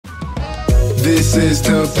This is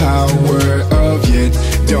the power of it.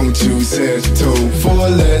 Don't you settle for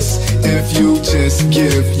less. If you just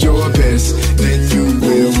give your best, then you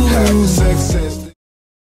will have success.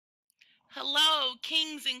 Hello,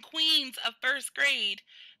 kings and queens of first grade.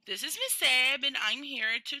 This is Miss Sab, and I'm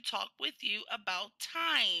here to talk with you about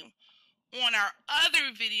time. On our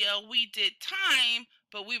other video, we did time,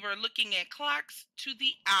 but we were looking at clocks to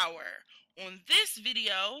the hour. On this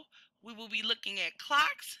video, we will be looking at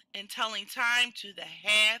clocks and telling time to the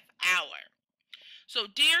half hour. So,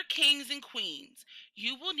 dear kings and queens,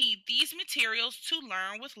 you will need these materials to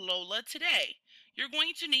learn with Lola today. You're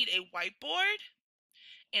going to need a whiteboard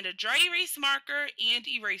and a dry erase marker and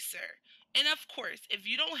eraser. And of course, if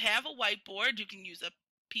you don't have a whiteboard, you can use a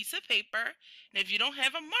piece of paper. And if you don't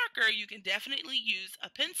have a marker, you can definitely use a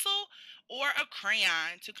pencil or a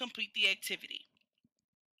crayon to complete the activity.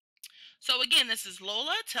 So again, this is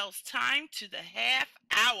Lola tells time to the half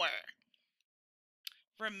hour.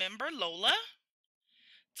 Remember Lola?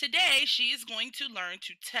 Today, she is going to learn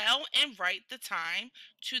to tell and write the time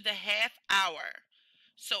to the half hour.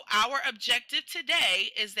 So our objective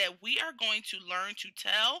today is that we are going to learn to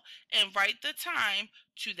tell and write the time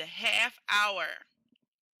to the half hour.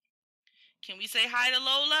 Can we say hi to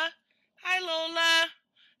Lola? Hi, Lola.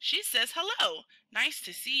 She says hello. Nice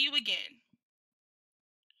to see you again.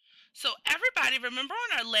 So everybody, remember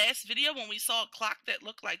on our last video when we saw a clock that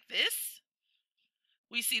looked like this?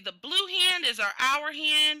 We see the blue hand is our hour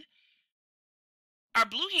hand. Our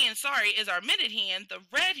blue hand, is our minute hand. The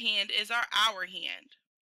red hand is our hour hand.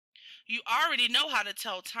 You already know how to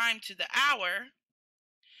tell time to the hour.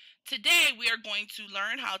 Today we are going to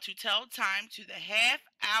learn how to tell time to the half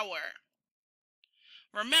hour.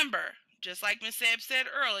 Remember, just like Miss Sab said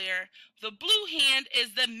earlier, the blue hand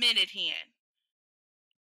is the minute hand.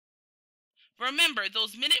 Remember,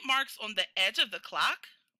 those minute marks on the edge of the clock,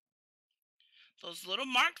 those little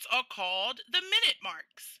marks are called the minute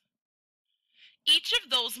marks. Each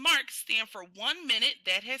of those marks stand for 1 minute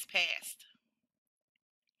that has passed.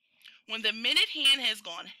 When the minute hand has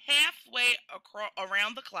gone halfway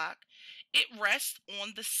around the clock, it rests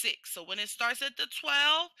on the 6. So when it starts at the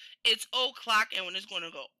 12, it's o'clock, and when it's going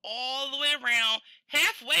to go all the way around,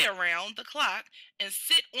 halfway around the clock, and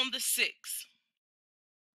sit on the 6.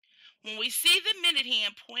 When we see the minute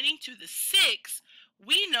hand pointing to the 6,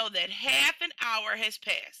 we know that half an hour has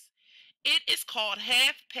passed. It is called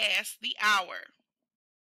half past the hour.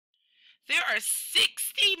 There are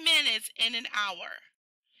 60 minutes in an hour,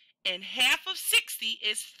 and half of 60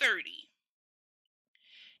 is 30.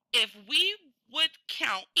 If we would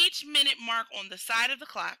count each minute mark on the side of the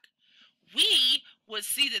clock, we would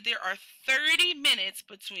see that there are 30 minutes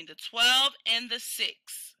between the 12 and the 6.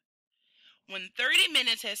 When 30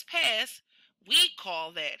 minutes has passed, we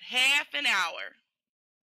call that half an hour.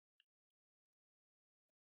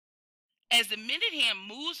 As the minute hand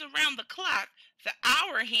moves around the clock, the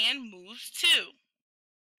hour hand moves too.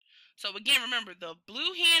 So again, remember, the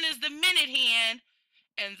blue hand is the minute hand,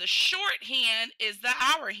 and the short hand is the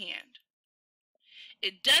hour hand.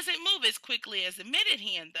 It doesn't move as quickly as the minute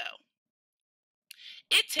hand, though.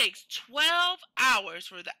 It takes 12 hours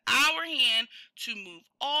for the hour hand to move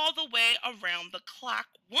all the way around the clock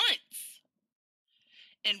once.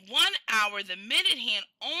 In 1 hour, the minute hand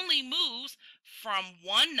only moves from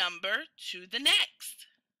one number to the next.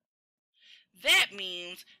 That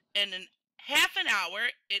means in half an hour,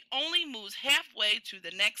 it only moves halfway to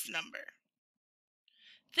the next number.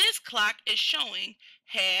 This clock is showing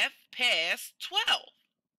half past 12.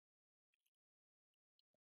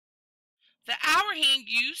 The hour hand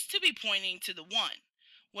used to be pointing to the 1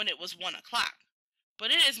 when it was 1 o'clock, but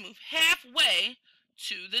it has moved halfway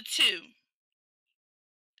to the 2.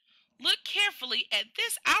 Look carefully at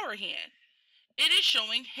this hour hand. It is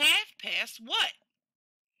showing half past what?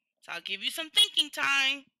 So I'll give you some thinking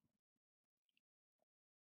time.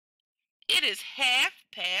 It is half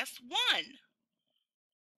past 1.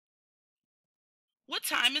 What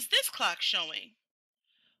time is this clock showing?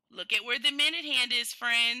 Look at where the minute hand is,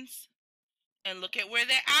 friends. And look at where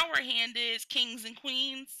the hour hand is, kings and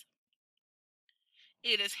queens.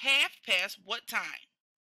 It is half past what time?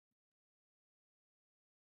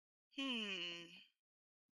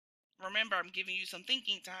 Remember, I'm giving you some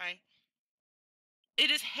thinking time.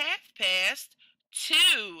 It is half past 2.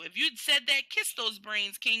 If you'd said that, kiss those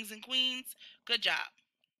brains, kings and queens. Good job.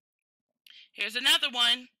 Here's another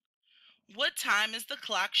one. What time is the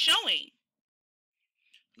clock showing?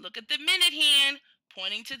 Look at the minute hand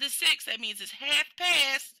pointing to the 6. That means it's half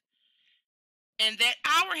past. And that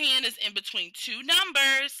hour hand is in between two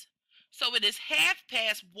numbers. So it is half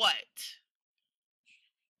past what?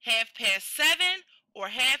 Half past 7 or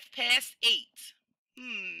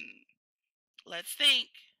 8:30? Let's think.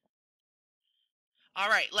 All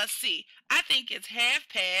right, let's see. I think it's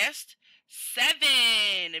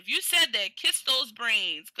 7:30. If you said that, kiss those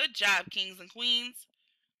brains. Good job, kings and queens.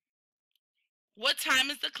 What time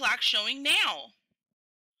is the clock showing now?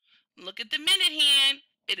 Look at the minute hand.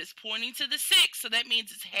 It is pointing to the 6, so that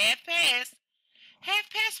means it's 8:30.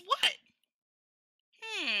 8:30 what?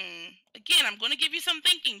 Again, I'm going to give you some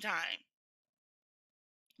thinking time.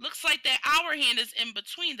 Looks like that hour hand is in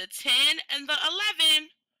between the 10 and the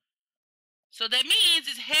 11. So that means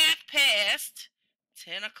it's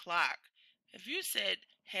 10:30. If you said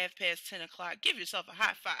 10:30, give yourself a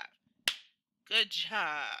high five. Good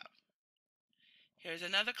job. Here's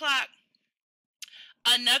another clock.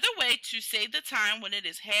 Another way to say the time when it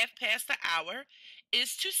is 10:30 the hour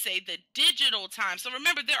is to say the digital time. So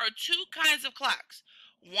remember, there are two kinds of clocks.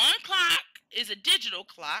 One clock is a digital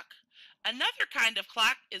clock. Another kind of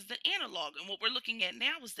clock is the analog. And what we're looking at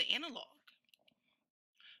now is the analog.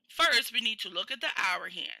 First, we need to look at the hour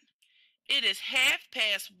hand. It is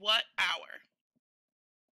 10:30 what hour?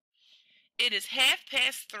 It is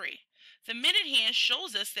 3:30. The minute hand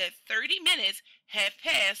shows us that 30 minutes have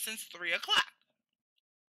passed since 3 o'clock.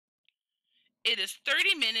 It is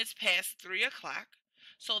 30 minutes past 3 o'clock,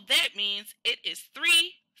 so that means it is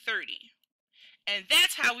 3:30. And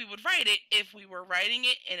that's how we would write it if we were writing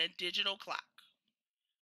it in a digital clock.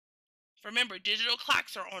 Remember, digital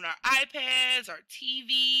clocks are on our iPads, our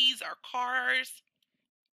TVs, our cars.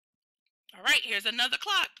 All right, here's another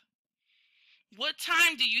clock. What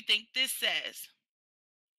time do you think this says?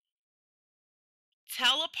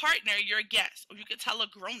 Tell a partner your guess, or you could tell a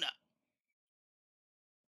grown-up.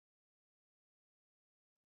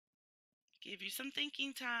 Give you some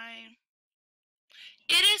thinking time.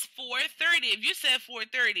 It is 4:30. If you said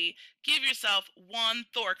 4:30, give yourself one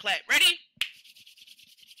Thor clap. Ready?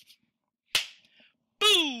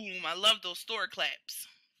 Boom! I love those Thor claps.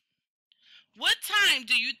 What time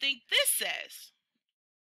do you think this says?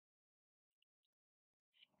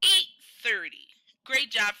 8:30.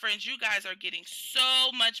 Great job, friends. You guys are getting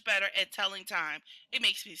so much better at telling time. It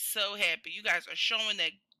makes me so happy. You guys are showing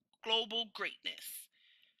that global greatness.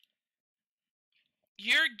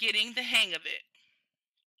 You're getting the hang of it.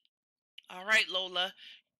 All right, Lola.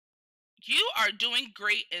 You are doing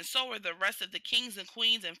great, and so are the rest of the kings and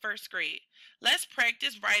queens in first grade. Let's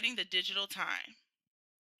practice writing the digital time.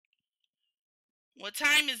 What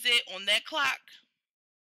time is it on that clock?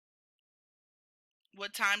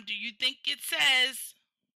 What time do you think it says?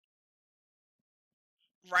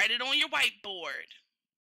 Write it on your whiteboard.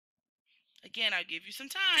 Again, I'll give you some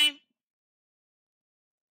time.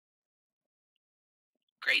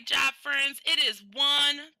 Great job, friends. It is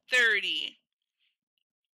 1:30.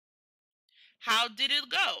 How did it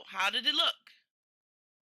go? How did it look?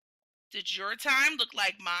 Did your time look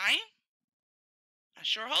like mine? I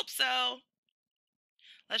sure hope so.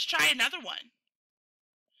 Let's try another one.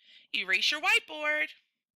 Erase your whiteboard.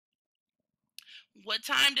 What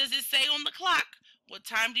time does it say on the clock? What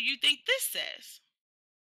time do you think this says?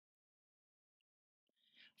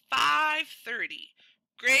 5:30.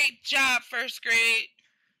 Great job, first grade.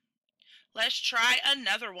 Let's try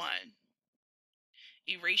another one.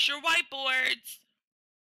 Erase your whiteboards.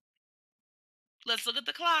 Let's look at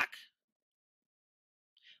the clock.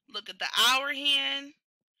 Look at the hour hand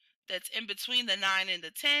that's in between the 9 and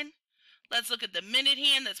the 10. Let's look at the minute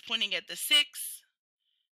hand that's pointing at the 6.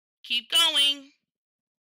 Keep going.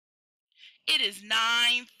 It is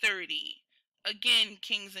 9:30. Again,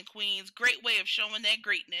 kings and queens, great way of showing that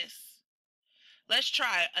greatness. Let's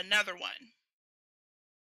try another one.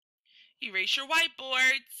 Erase your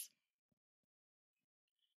whiteboards.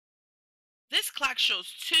 This clock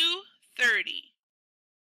shows 2:30.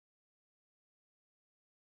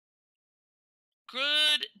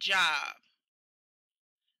 Good job.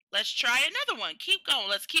 Let's try another one. Keep going.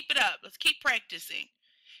 Let's keep it up. Let's keep practicing.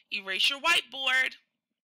 Erase your whiteboard.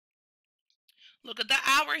 Look at the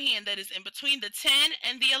hour hand that is in between the 10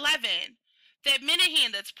 and the 11. That minute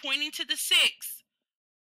hand that's pointing to the 6.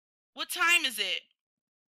 What time is it?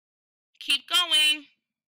 Keep going.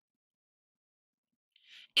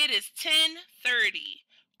 It is 10:30.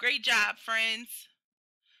 Great job, friends.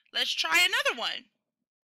 Let's try another one.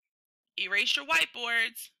 Erase your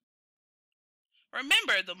whiteboards.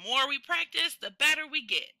 Remember, the more we practice, the better we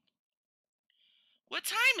get. What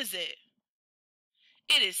time is it?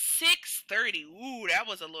 It is 6:30. Ooh, that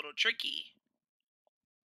was a little tricky.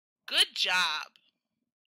 Good job.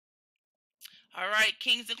 All right,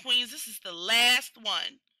 kings and queens, this is the last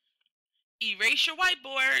one. Erase your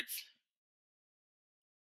whiteboards.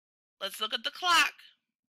 Let's look at the clock.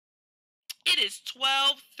 It is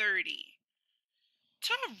 12:30.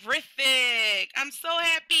 Terrific! I'm so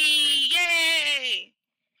happy! Yay!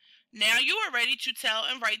 Now you are ready to tell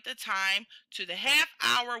and write the time to the half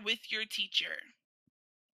hour with your teacher.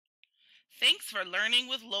 Thanks for learning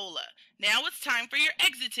with Lola. Now it's time for your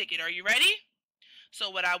exit ticket. Are you ready? So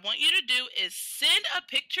what I want you to do is send a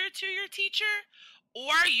picture to your teacher,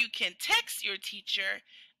 or you can text your teacher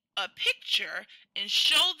a picture and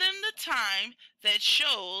show them the time that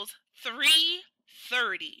shows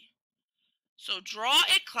 3:30. So draw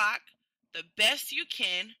a clock the best you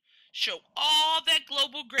can. Show all that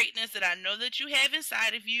global greatness that I know that you have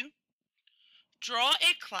inside of you. Draw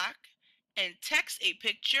a clock and text a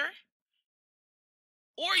picture,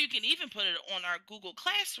 or you can even put it on our Google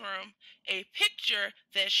Classroom, a picture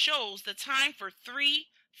that shows the time for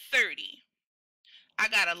 3:30. I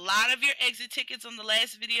got a lot of your exit tickets on the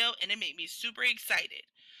last video, and it made me super excited.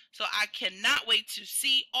 So I cannot wait to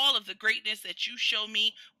see all of the greatness that you show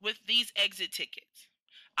me with these exit tickets.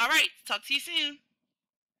 All right, talk to you soon.